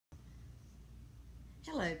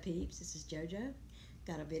Hello peeps, this is JoJo.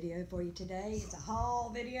 Got a video for you today. It's a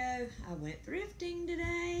haul video. I went thrifting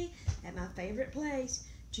today at my favorite place.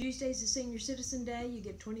 Tuesday's a senior citizen day. You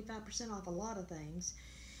get 25% off a lot of things.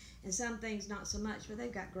 And some things not so much, but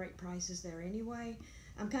they've got great prices there anyway.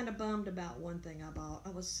 I'm kind of bummed about one thing I bought. I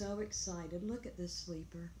was so excited. Look at this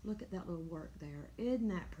sleeper. Look at that little work there. Isn't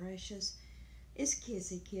that precious? It's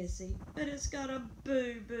kissy kissy, but it's got a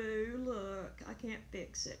boo-boo. Look, I can't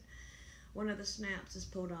fix it. One of the snaps is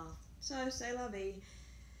pulled off. So, c'est la vie.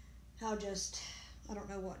 I don't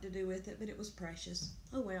know what to do with it, but it was precious.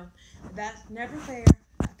 Oh well, that's never fair.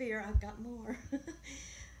 I fear I've got more.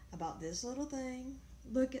 I bought this little thing.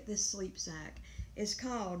 Look at this sleep sack. It's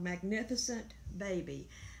called Magnificent Baby.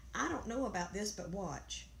 I don't know about this, but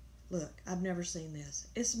watch. Look, I've never seen this.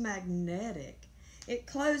 It's magnetic. It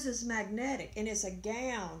closes magnetic, and it's a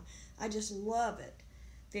gown. I just love it.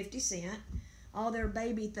 50 cents. All their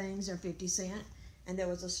baby things are 50 cents. And there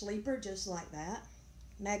was a sleeper just like that.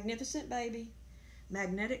 Magnificent Baby.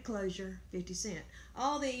 Magnetic closure, 50 cents.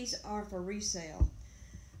 All these are for resale.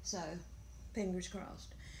 So, fingers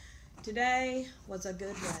crossed. Today was a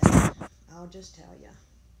good day. I'll just tell you.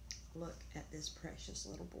 Look at this precious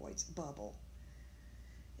little boy's bubble.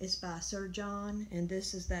 It's by Sir John, and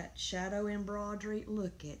this is that shadow embroidery.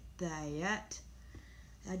 Look at that.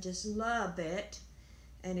 I just love it.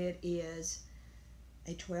 And it is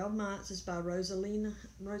a 12 months. It's by Rosalina.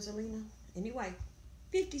 Anyway,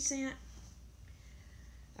 50 cents.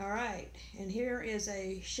 All right, and here is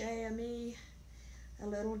a chamois, a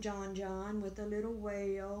little John with a little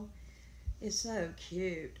whale. It's so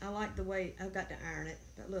cute. I like the way, I've got to iron it,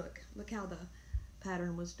 but look how the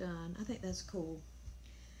pattern was done. I think that's cool.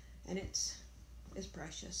 And it's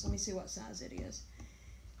precious. Let me see what size it is.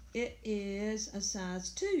 It is a size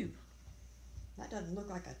 2. That doesn't look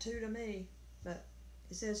like a 2 to me, but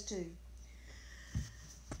it says 2.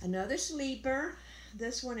 Another sleeper.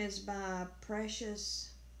 This one is by Precious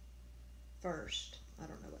First. I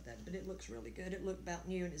don't know what that is, but it looks really good. It looked about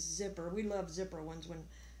new, and it's zipper. We loved zipper ones when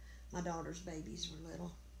my daughter's babies were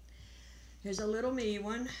little. Here's a little me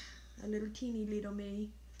one. A little teeny little me.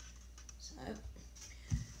 So,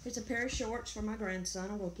 here's a pair of shorts for my grandson.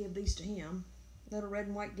 I will give these to him. Little red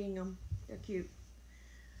and white gingham. They're cute.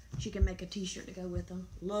 She can make a t-shirt to go with them.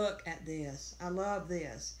 Look at this. I love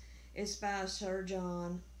this. It's by Sir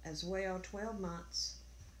John as well, 12 months.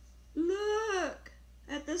 Look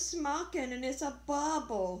at the smocking, and it's a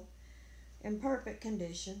bubble in perfect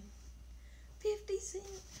condition. 50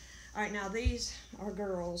 cents. All right, now these are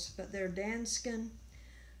girls, but they're Danskin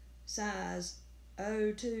size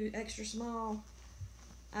 02 extra small.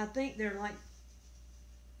 I think they're like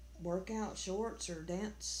workout shorts or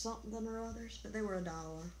dance something or others, but they were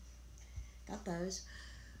 $1. Got those.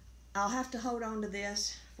 I'll have to hold on to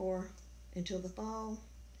this until the fall.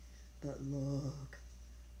 But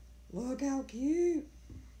look how cute.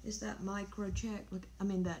 It's that micro check. Look, I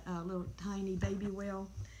mean that little tiny baby whale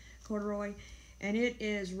corduroy, and it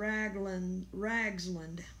is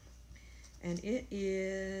Ragsland, and it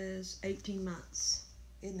is 18 months.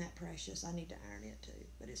 Isn't that precious? I need to iron it too,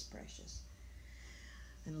 but it's precious.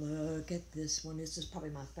 And look at this one. This is probably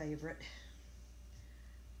my favorite.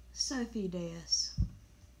 Sophie Des.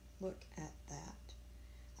 Look at that.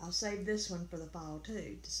 I'll save this one for the fall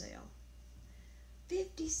too to sell.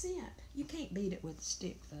 50 cents. You can't beat it with a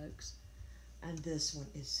stick, folks. And this one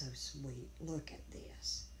is so sweet. Look at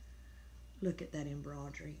this. Look at that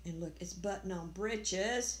embroidery. And look, it's button-on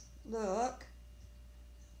breeches. Look.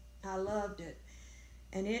 I loved it.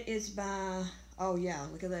 And it is by, oh yeah,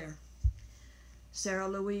 look at there. Sarah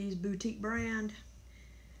Louise Boutique brand.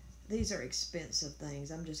 These are expensive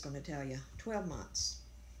things, I'm just going to tell you. 12 months.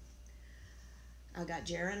 I got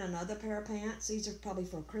Jaron another pair of pants. These are probably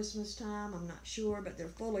for Christmas time, I'm not sure, but they're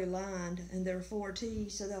fully lined, and they're 4T,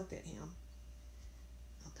 so they'll fit him.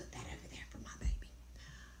 I'll put that over there for my baby.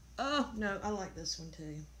 Oh, no, I like this one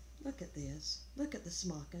too. Look at this. Look at the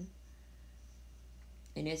smocking.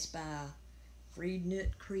 And it's by Freed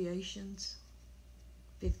Knit Creations.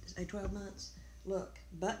 12 months. Look,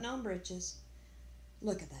 button-on breeches.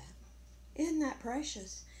 Look at that. Isn't that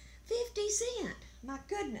precious? 50 cents. My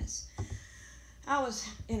goodness. I was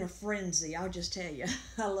in a frenzy, I'll just tell you.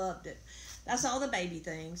 I loved it. That's all the baby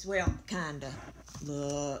things. Well, kinda.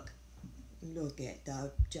 Look at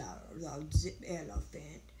the zip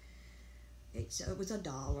elephant. It was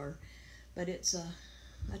 $1, but it's a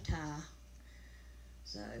tie.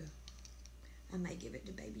 So, I may give it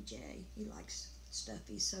to baby Jay. He likes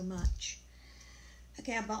stuffies so much.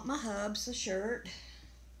 Okay, I bought my hubs a shirt.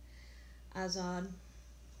 Azad,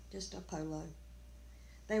 just a polo.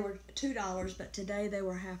 They were $2, but today they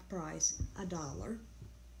were half price, $1.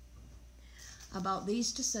 I bought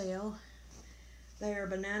these to sell. They are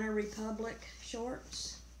Banana Republic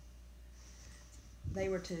shorts. They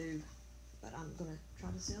were $2, but I'm gonna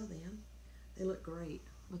try to sell them. They look great.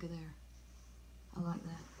 Look at there. I like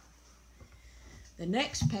that. The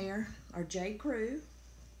next pair are J. Crew.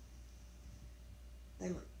 They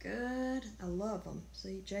look good. I love them.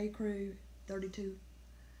 See, J. Crew 32.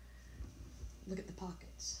 Look at the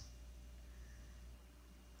pockets.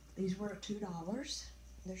 These were $2.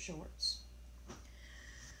 They're shorts.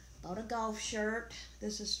 Bought a golf shirt.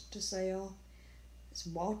 This is to sell. It's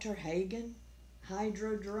Walter Hagen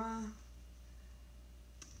Hydro Dry.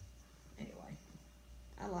 Anyway,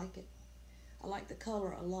 I like it. I like the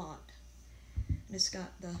color a lot. And it's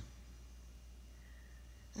got the,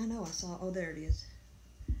 I know I saw, oh there it is.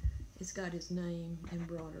 It's got his name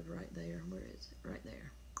embroidered right there. Where is it? Right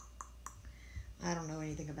there. I don't know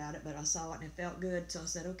anything about it, but I saw it and it felt good, so I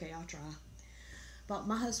said, okay, I'll try. Bought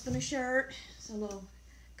my husband a shirt. It's a little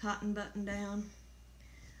cotton button down,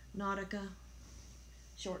 Nautica,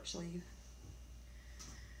 short sleeve.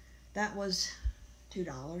 That was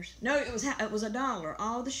 $2. No, it was $1.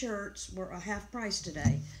 All the shirts were a half price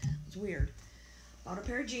today. It was weird. Bought a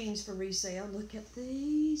pair of jeans for resale. Look at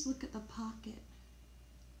these. Look at the pocket.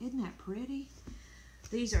 Isn't that pretty?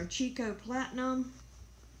 These are Chico Platinum.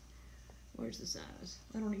 Where's the size?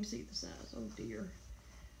 I don't even see the size. Oh dear.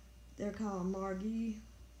 They're called Margie.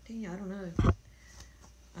 I don't know.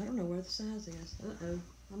 I don't know where the size is. Uh-oh.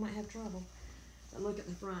 I might have trouble. But look at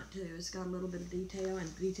the front too. It's got a little bit of detail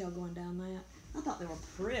and detail going down that. I thought they were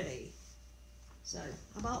pretty. So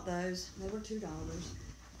I bought those. They were $2.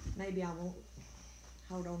 Maybe I won't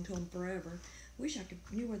hold on to them forever. Wish I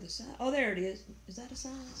knew where the size. Oh, there it is. Is that a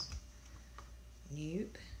size?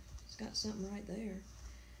 Nope. It's got something right there.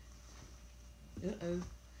 Uh-oh.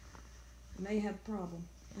 I may have a problem.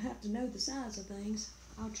 I have to know the size of things.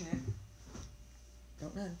 I'll check.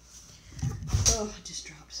 Don't know. Oh, I just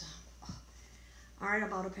dropped some. Oh. Alright, I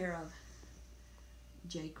bought a pair of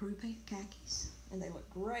J. Crew khakis. And they look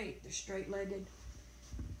great. They're straight-legged.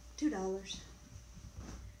 $2.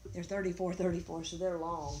 They're 34, so they're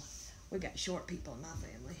long. We got short people in my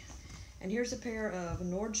family. And here's a pair of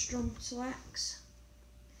Nordstrom slacks.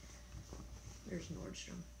 There's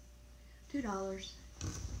Nordstrom. $2.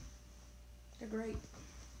 They're great.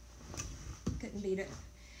 Couldn't beat it.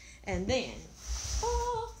 And then,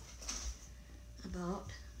 oh, I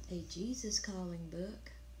bought a Jesus Calling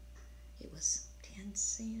book. It was 10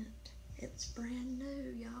 cents. It's brand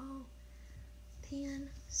new, y'all. 10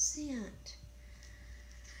 cents.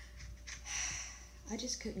 I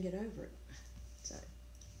just couldn't get over it. So, 10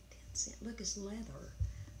 cents. Look, it's leather.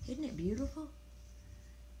 Isn't it beautiful?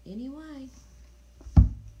 Anyway.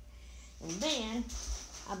 And then,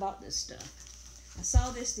 I bought this stuff. I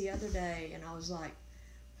saw this the other day, and I was like,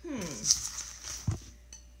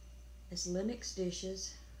 It's Lennox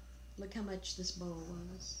dishes. Look how much this bowl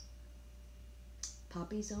was.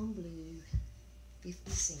 Poppies on Blue.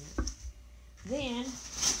 50 cents. Then,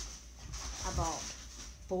 I bought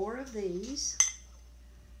 4 of these.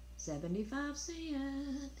 75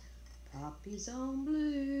 cents. Poppies on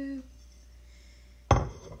Blue.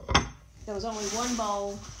 There was only one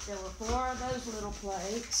bowl. There were 4 of those little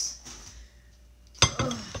plates.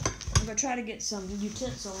 Ugh. I'm going to try to get some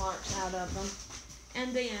utensil marks out of them.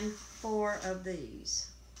 And then 4 of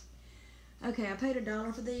these. Okay, I paid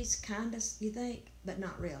 $1 for these, kind of, you think, but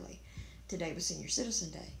not really. Today was Senior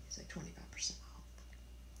Citizen Day, so 25% off.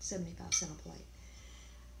 75 cents a plate.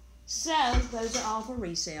 So, those are all for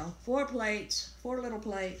resale. 4 plates, 4 little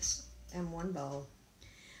plates, and 1 bowl.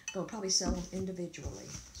 I'll probably sell them individually.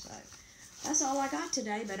 So, that's all I got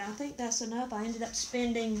today, but I think that's enough. I ended up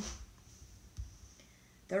spending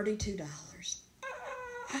 $32.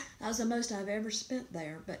 That was the most I've ever spent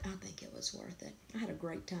there, but I think it was worth it. I had a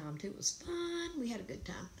great time, too. It was fun. We had a good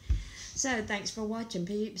time. So, thanks for watching,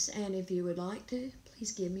 peeps. And if you would like to,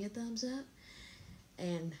 please give me a thumbs up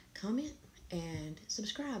and comment and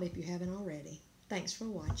subscribe if you haven't already. Thanks for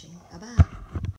watching. Bye-bye.